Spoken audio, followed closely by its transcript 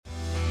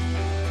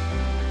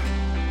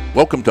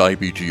Welcome to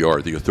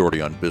IBGR, the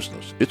authority on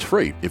business. It's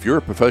free. If you're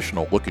a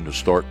professional looking to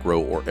start,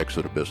 grow, or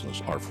exit a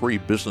business, our free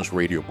business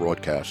radio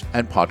broadcast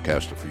and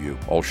podcast are for you.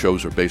 All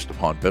shows are based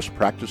upon best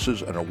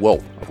practices and a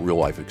wealth of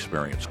real-life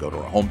experience. Go to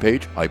our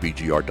homepage,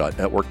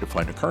 ibgr.network, to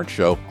find a current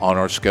show on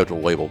our schedule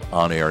labeled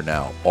On Air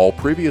Now. All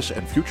previous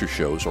and future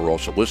shows are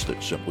also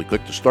listed. Simply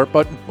click the Start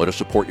button. Let us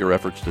support your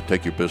efforts to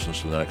take your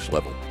business to the next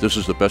level. This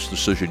is the best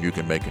decision you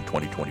can make in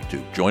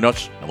 2022. Join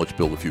us, and let's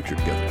build the future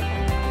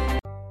together.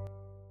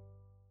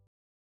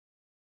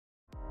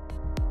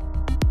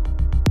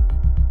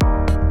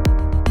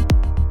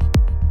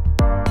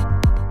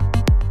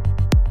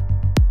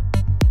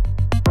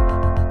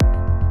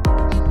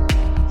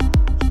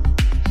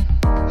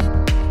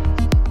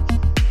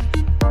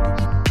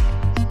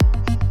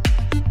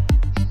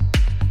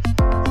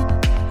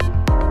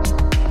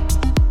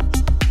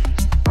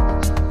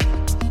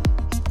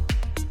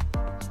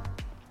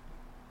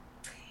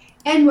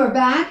 And we're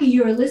back.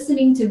 You're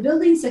listening to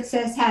Building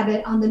Success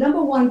Habit on the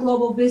 #1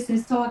 global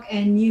business talk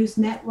and news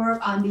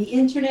network on the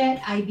internet,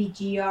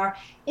 IBGR,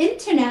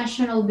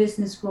 International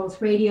Business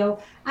Growth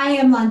Radio. I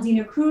am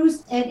Londina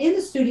Cruz, and in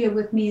the studio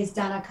with me is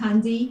Donna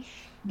Kunde.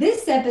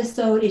 This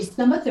episode is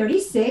number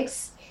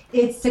 36.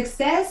 It's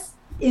Success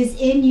is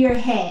in Your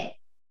Head.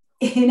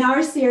 In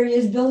our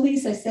series, Building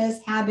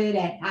Success Habit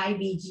at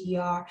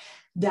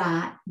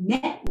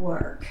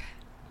IBGR.network.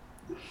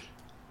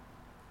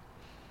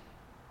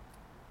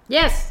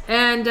 Yes,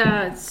 and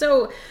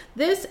so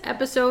this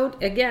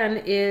episode,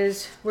 again,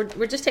 is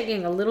we're just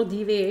taking a little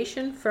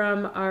deviation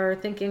from our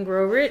Think and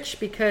Grow Rich,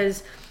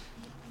 because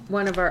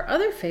one of our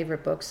other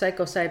favorite books,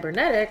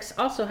 Psycho-Cybernetics,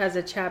 also has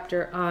a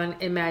chapter on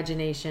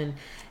imagination.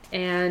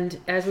 And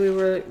as we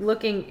were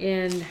looking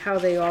in how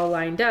they all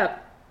lined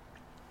up,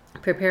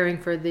 preparing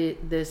for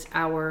this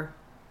hour,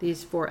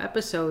 these 4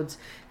 episodes,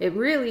 it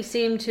really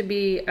seemed to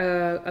be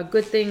a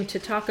good thing to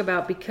talk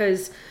about,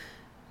 because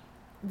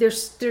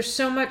there's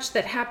so much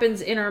that happens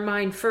in our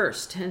mind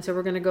first. And so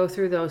we're going to go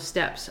through those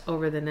steps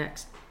over the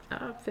next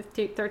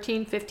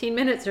 15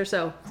 minutes or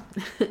so.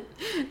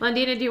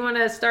 Londina, do you want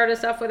to start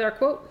us off with our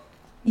quote?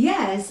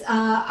 Yes.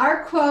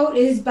 Our quote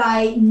is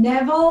by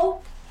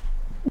Neville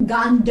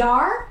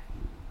Goddard.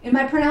 Am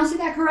I pronouncing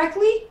that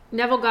correctly?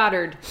 Neville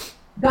Goddard.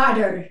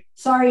 Goddard.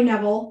 Sorry,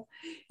 Neville.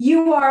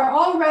 You are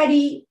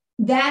already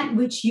that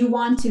which you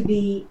want to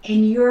be,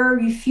 and your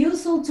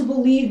refusal to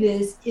believe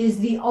this is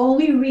the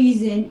only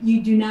reason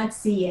you do not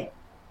see it.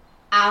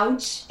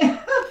 Ouch.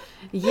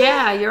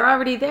 Yeah, you're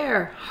already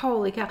there.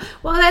 Holy cow.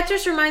 Well, that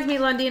just reminds me,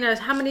 Londina,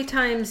 how many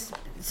times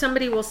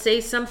somebody will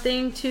say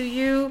something to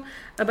you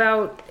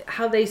about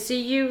how they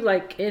see you,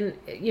 like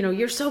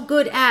you're so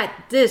good at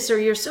this, or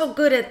you're so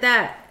good at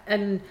that,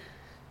 and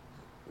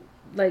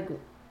like,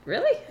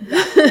 really?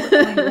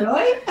 Like,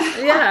 really?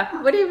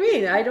 Yeah. What do you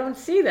mean? I don't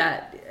see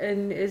that.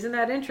 And isn't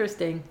that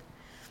interesting?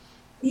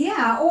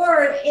 Yeah.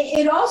 Or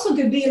it also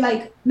could be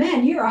like,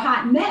 man, you're a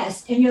hot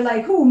mess. And you're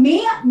like, who,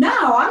 me? No,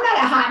 I'm not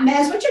a hot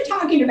mess. What you're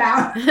talking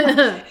about?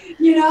 I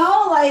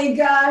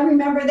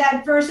remember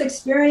that first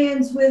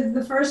experience with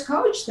the first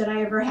coach that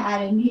I ever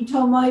had. And he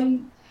told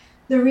me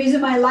the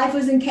reason my life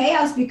was in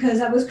chaos because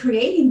I was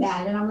creating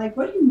that. And I'm like,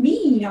 what do you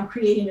mean I'm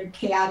creating a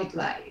chaotic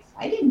life?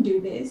 I didn't do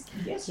this.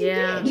 Yes, you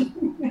did.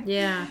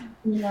 Yeah.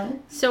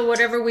 So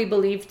whatever we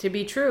believe to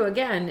be true,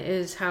 again,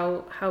 is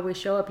how we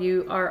show up.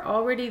 You are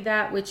already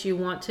that which you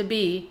want to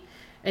be,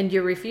 and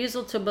your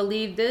refusal to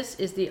believe this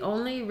is the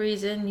only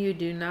reason you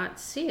do not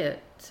see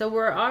it. So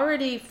we're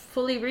already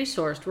fully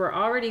resourced. We're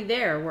already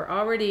there. We're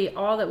already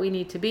all that we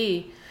need to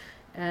be,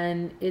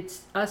 and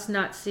it's us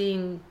not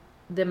seeing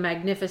the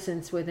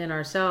magnificence within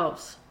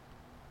ourselves,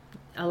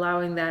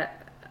 allowing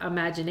that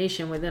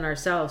imagination within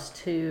ourselves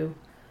to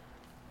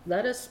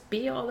let us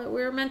be all that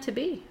we're meant to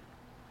be.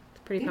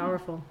 It's pretty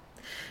powerful.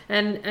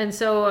 And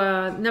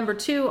so number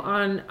 2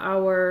 on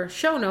our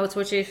show notes,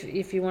 which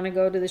if you want to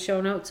go to the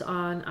show notes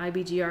on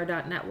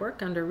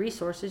ibgr.network under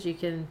resources, you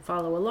can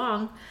follow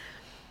along.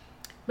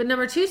 But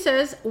number 2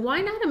 says, why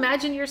not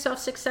imagine yourself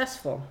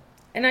successful?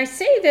 And I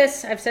say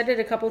this, I've said it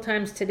a couple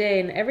times today,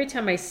 and every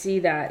time I see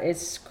that,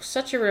 it's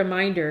such a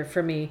reminder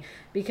for me,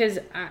 because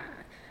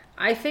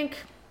I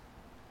think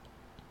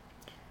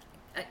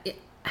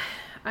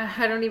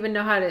I don't even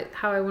know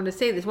how I want to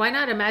say this. Why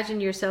not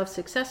imagine yourself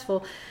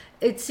successful?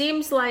 It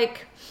seems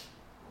like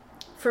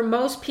for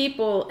most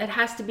people, it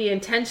has to be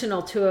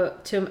intentional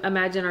to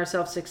imagine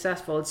ourselves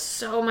successful. It's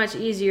so much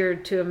easier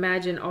to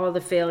imagine all the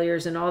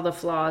failures and all the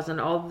flaws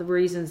and all the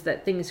reasons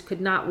that things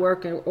could not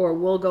work or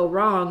will go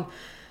wrong.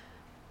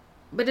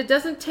 But it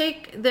doesn't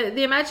take,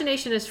 the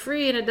imagination is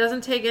free, and it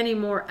doesn't take any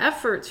more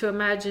effort to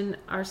imagine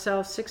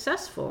ourselves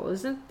successful.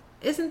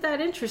 Isn't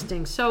that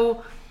interesting?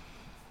 So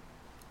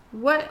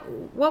what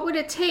would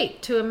it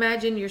take to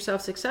imagine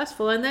yourself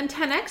successful and then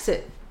 10x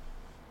it?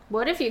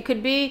 What if you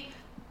could be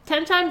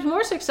 10 times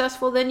more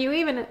successful than you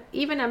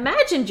even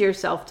imagined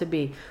yourself to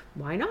be?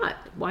 Why not?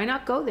 Why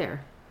not go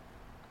there?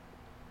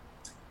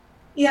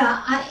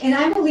 Yeah,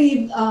 I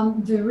believe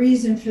the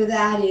reason for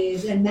that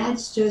is, and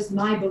that's just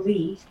my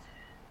belief,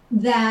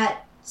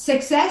 that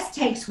success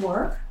takes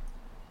work.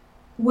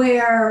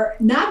 where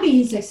not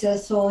being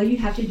successful, all you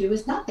have to do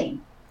is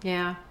nothing.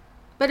 Yeah.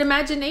 But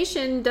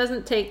imagination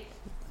doesn't take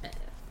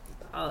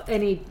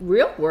any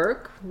real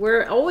work.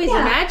 We're always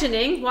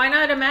imagining. Why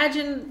not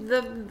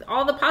imagine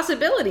all the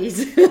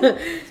possibilities?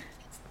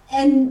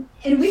 and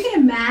we can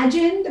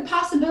imagine the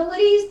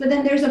possibilities, but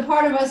then there's a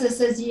part of us that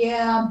says,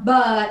 yeah,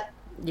 but,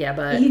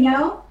 you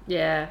know?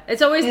 Yeah.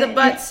 It's always the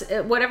buts.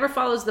 Whatever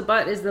follows the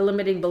but is the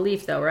limiting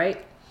belief, though,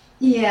 right?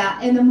 Yeah.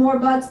 And the more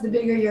buts, the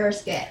bigger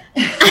yours get.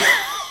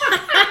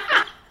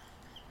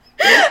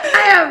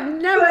 I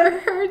have never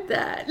heard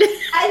that.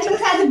 I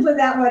just had to put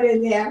that one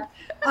in there.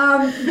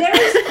 There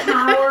is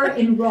power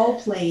in role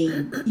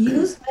playing.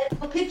 Use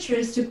mental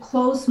pictures to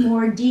close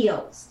more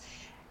deals.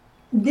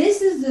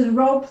 This is the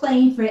role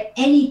playing for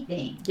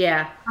anything.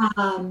 Yeah.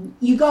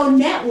 You go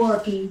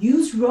networking,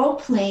 use role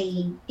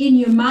playing in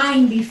your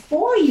mind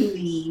before you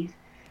leave.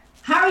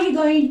 How are you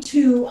going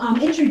to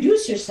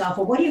introduce yourself,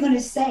 or what are you going to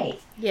say?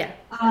 Yeah.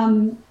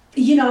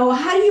 You know,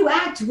 how do you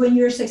act when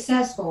you're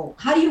successful?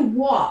 How do you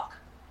walk?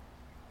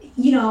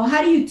 You know,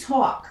 how do you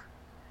talk?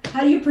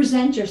 How do you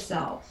present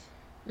yourself?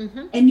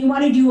 Mm-hmm. And you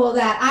want to do all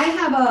that. I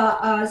have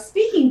a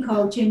speaking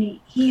coach, and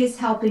he is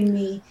helping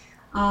me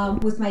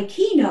with my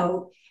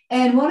keynote.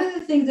 And one of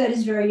the things that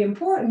is very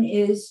important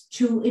is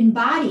to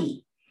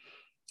embody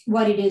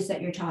what it is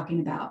that you're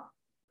talking about.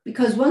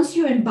 Because once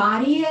you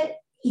embody it,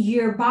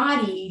 your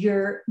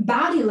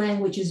body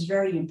language is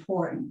very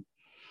important.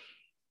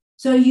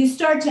 So you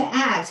start to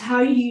act.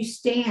 How do you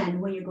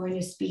stand when you're going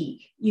to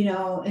speak? You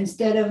know,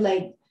 instead of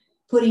like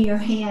putting your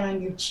hand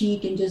on your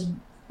cheek and just,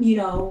 you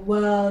know,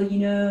 well, you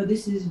know,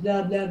 this is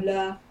blah, blah,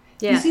 blah.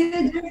 Yeah. You see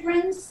the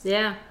difference?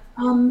 Yeah.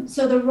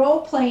 So the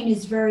role playing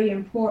is very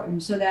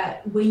important, so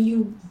that when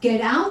you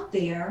get out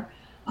there,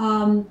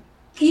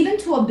 even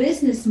to a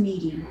business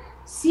meeting,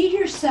 see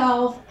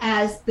yourself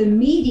as the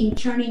meeting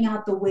turning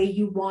out the way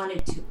you want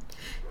it to.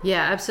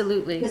 Yeah,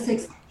 absolutely.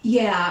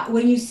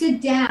 When you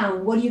sit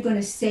down, what are you going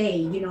to say?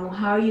 You know,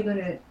 how are you going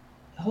to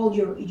hold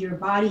your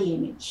body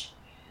image?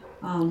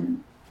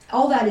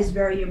 All that is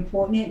very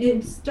important.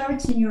 It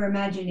starts in your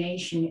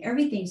imagination.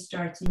 Everything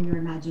starts in your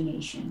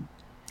imagination.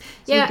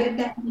 So you get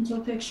that mental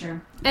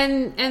picture.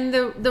 And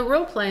the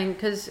role playing,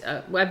 because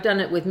I've done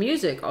it with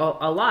music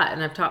a lot,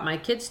 and I've taught my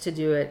kids to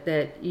do it,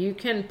 that you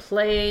can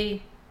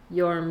play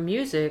your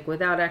music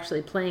without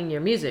actually playing your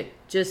music,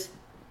 just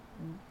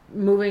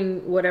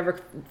moving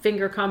whatever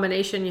finger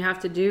combination you have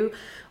to do,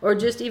 or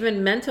just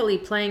even mentally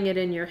playing it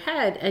in your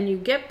head, and you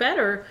get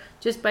better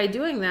just by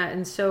doing that.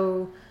 And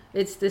so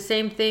it's the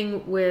same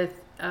thing with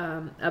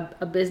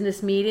a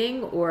business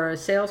meeting or a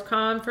sales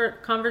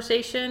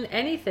conversation,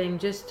 anything.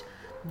 Just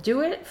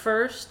do it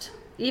first,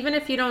 even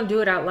if you don't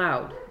do it out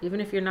loud, even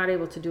if you're not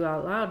able to do it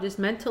out loud, just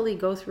mentally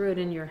go through it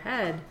in your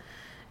head.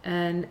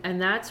 And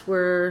that's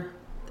where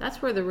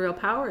the real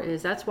power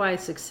is. That's why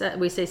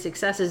we say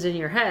success is in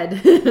your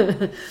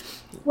head.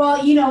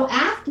 Well, you know,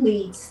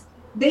 athletes,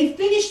 they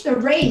finish the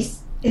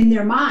race in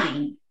their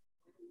mind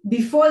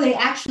before they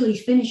actually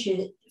finish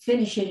it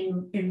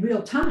in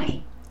real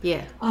time.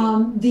 Yeah.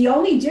 The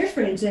only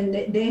difference, and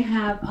they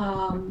have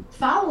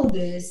followed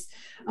this,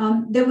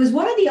 there was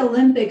one of the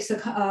Olympics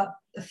a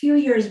few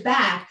years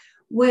back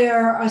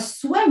where a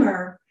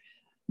swimmer,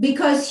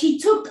 because he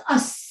took a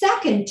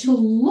second to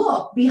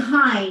look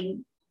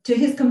behind to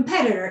his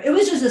competitor, it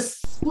was just a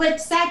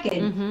split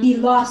second, he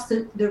lost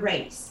the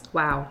race.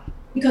 Wow.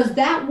 Because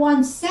that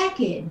 1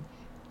 second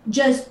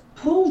just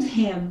pulled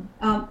him,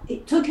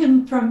 it took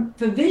him from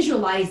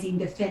visualizing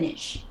the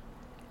finish.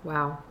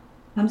 Wow.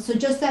 So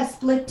just that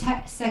split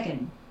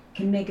second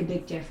can make a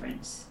big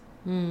difference.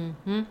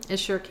 Mm-hmm. It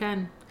sure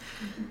can.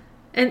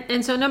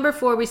 And so number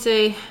 4, we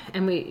say,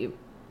 and we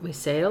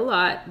say it a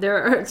lot,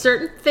 there are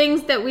certain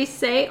things that we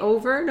say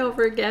over and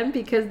over again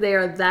because they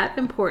are that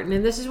important.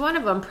 And this is one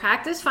of them.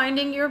 Practice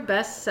finding your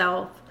best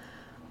self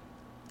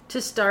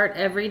to start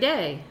every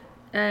day.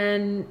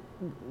 And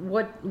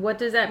what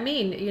does that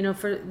mean? You know,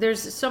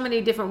 there's so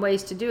many different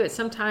ways to do it.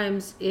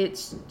 Sometimes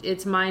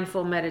it's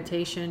mindful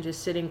meditation,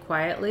 just sitting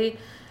quietly.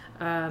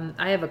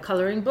 I have a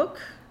coloring book.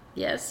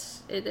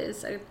 Yes, it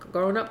is a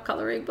grown-up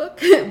coloring book,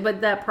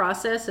 but that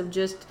process of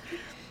just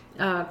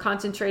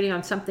concentrating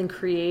on something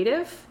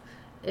creative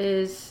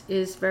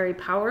is very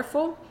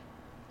powerful.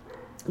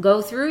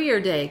 Go through your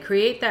day,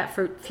 create that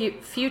for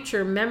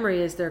future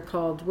memory, as they're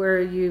called,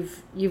 where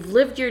you've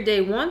lived your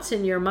day once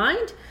in your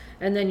mind,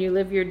 and then you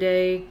live your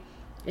day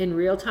in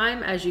real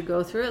time as you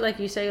go through it. Like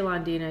you say,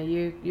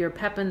 Londina, you're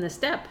pepping the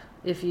step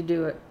if you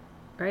do it,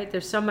 right?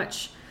 There's so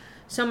much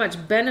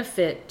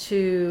benefit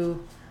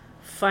to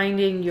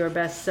finding your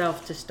best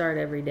self to start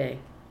every day.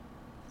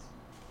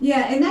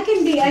 Yeah, and that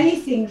can be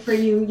anything for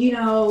you. You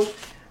know,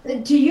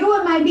 to you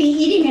it might be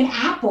eating an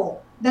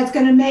apple that's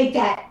going to make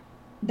that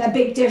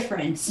big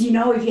difference. You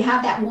know, if you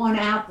have that one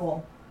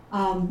apple,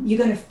 you're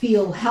going to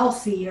feel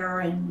healthier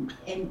and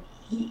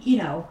you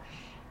know,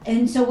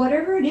 and so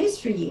whatever it is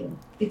for you,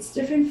 it's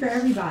different for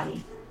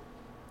everybody.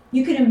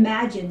 You can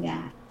imagine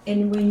that,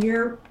 and when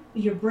your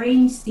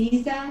brain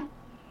sees that,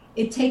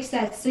 it takes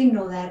that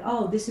signal that,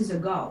 oh, this is a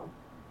go.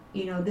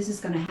 this is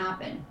going to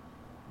happen.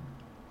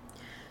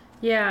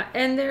 Yeah,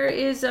 and there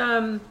is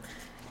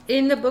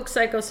in the book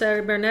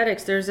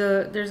Psycho-Cybernetics, there's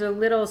a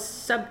little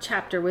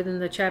sub-chapter within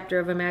the chapter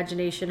of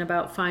imagination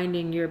about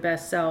finding your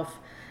best self.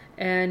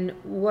 And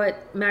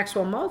what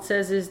Maxwell Maltz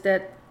says is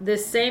that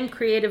this same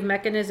creative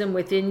mechanism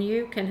within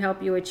you can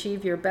help you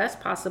achieve your best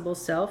possible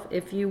self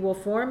if you will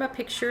form a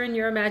picture in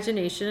your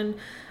imagination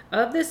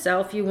of the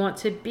self you want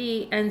to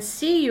be and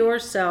see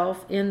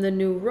yourself in the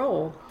new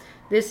role.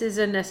 This is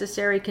a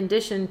necessary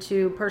condition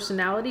to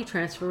personality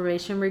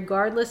transformation,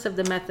 regardless of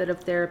the method of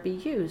therapy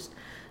used.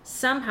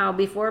 Somehow,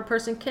 before a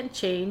person can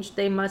change,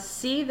 they must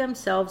see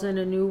themselves in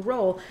a new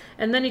role.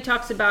 And then he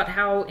talks about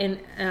how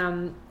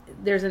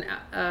there's an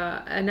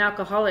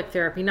alcoholic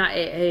therapy, not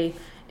AA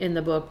in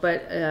the book,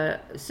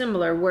 but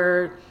similar,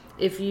 where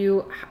if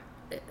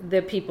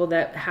the people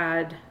that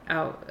had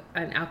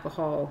an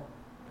alcohol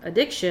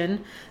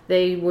addiction,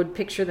 they would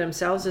picture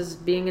themselves as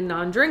being a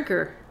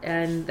non-drinker,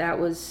 and that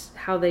was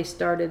how they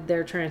started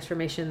their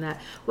transformation.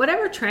 That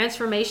whatever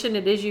transformation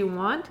it is you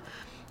want,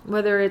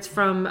 whether it's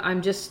from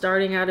I'm just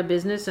starting out a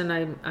business and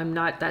I'm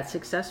not that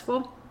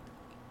successful,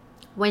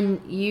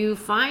 when you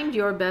find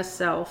your best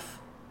self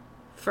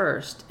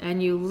first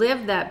and you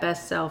live that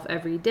best self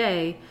every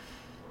day,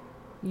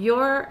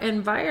 your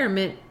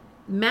environment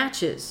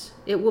matches.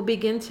 It will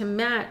begin to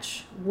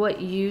match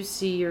what you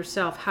see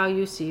yourself, how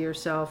you see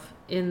yourself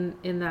in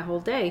that whole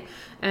day.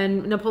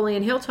 And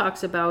Napoleon Hill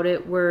talks about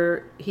it,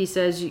 where he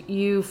says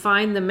you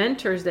find the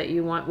mentors that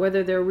you want,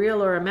 whether they're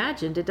real or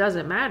imagined, it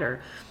doesn't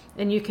matter,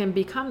 and you can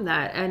become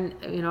that. And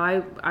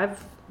I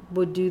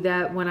would do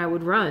that when I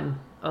would run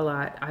a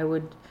lot. I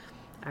would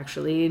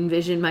actually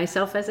envision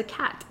myself as a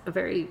cat, a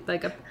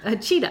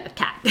cheetah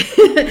cat,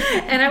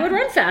 and I would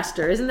run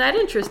faster. Isn't that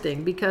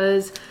interesting?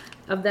 Because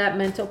of that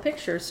mental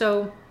picture.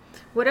 So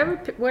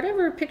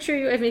whatever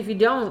picture if you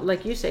don't,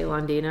 like you say,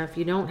 Londina, if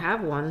you don't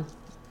have one,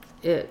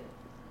 the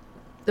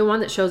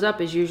one that shows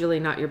up is usually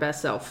not your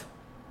best self.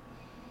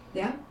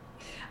 Yeah.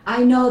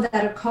 I know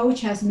that a coach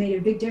has made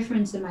a big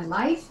difference in my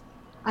life.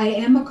 I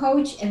am a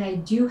coach, and I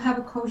do have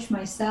a coach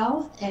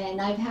myself,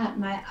 and I've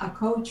had a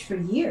coach for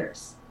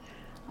years.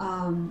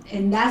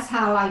 And that's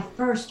how I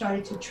first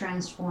started to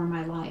transform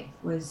my life,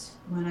 was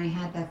when I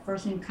had that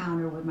first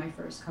encounter with my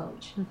first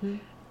coach. Mm-hmm.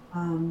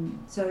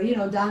 So,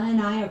 Donna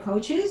and I are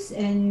coaches,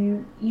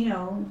 and,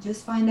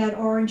 just find that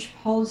orange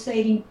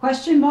pulsating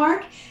question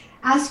mark,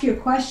 ask your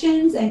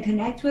questions and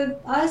connect with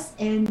us,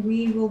 and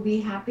we will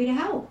be happy to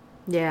help.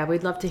 Yeah,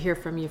 we'd love to hear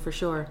from you for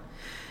sure.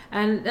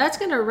 And that's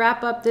going to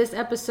wrap up this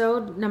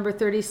episode, number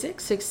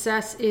 36,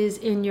 Success is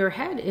in Your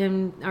Head,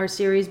 in our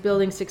series,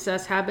 Building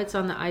Success Habits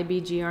on the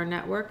IBGR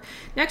Network.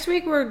 Next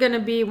week, we're going to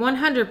be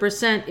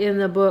 100% in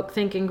the book,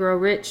 Think and Grow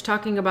Rich,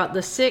 talking about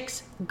the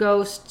 6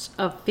 ghosts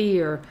of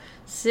fear.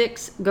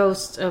 6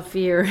 ghosts of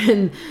fear,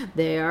 and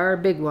they are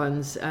big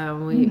ones.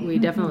 We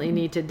definitely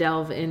need to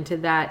delve into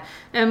that,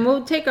 and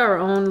we'll take our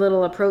own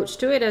little approach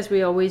to it, as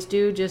we always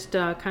do, just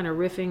kind of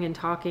riffing and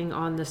talking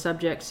on the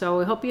subject. So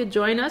we hope you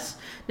join us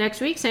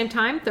next week, same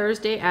time,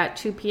 Thursday at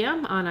 2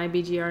 p.m. on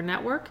IBGR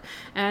Network.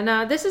 And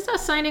this is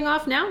us signing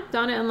off now.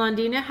 Donna and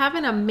Londina, have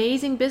an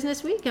amazing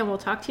business week, and we'll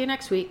talk to you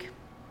next week.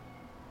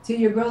 To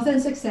your growth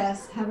and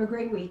success. Have a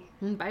great week.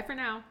 Bye for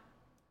now.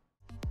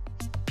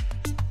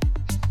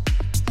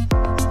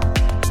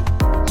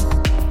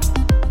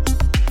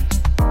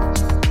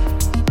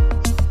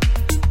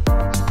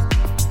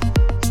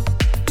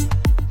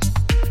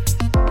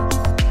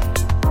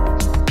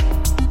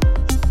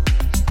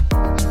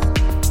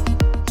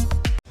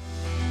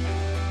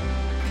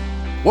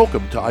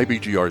 Welcome to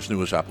IBGR's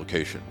newest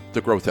application,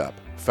 the Growth app,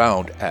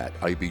 found at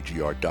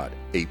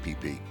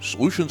ibgr.app.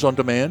 Solutions on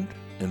demand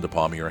in the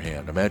palm of your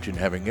hand. Imagine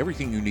having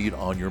everything you need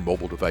on your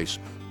mobile device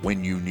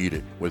when you need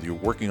it. Whether you're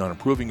working on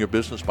improving your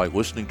business by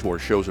listening to our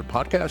shows and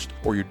podcasts,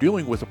 or you're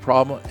dealing with a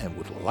problem and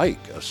would like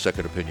a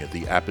second opinion,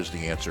 the app is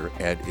the answer,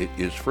 and it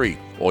is free.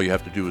 All you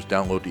have to do is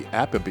download the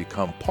app and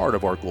become part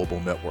of our global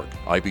network.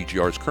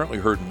 IBGR is currently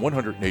heard in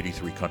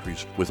 183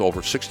 countries with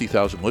over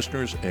 60,000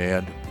 listeners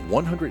and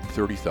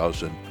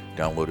 130,000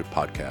 downloaded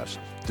podcasts.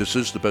 This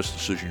is the best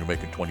decision you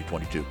make in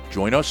 2022.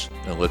 Join us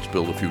and let's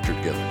build a future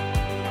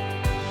together.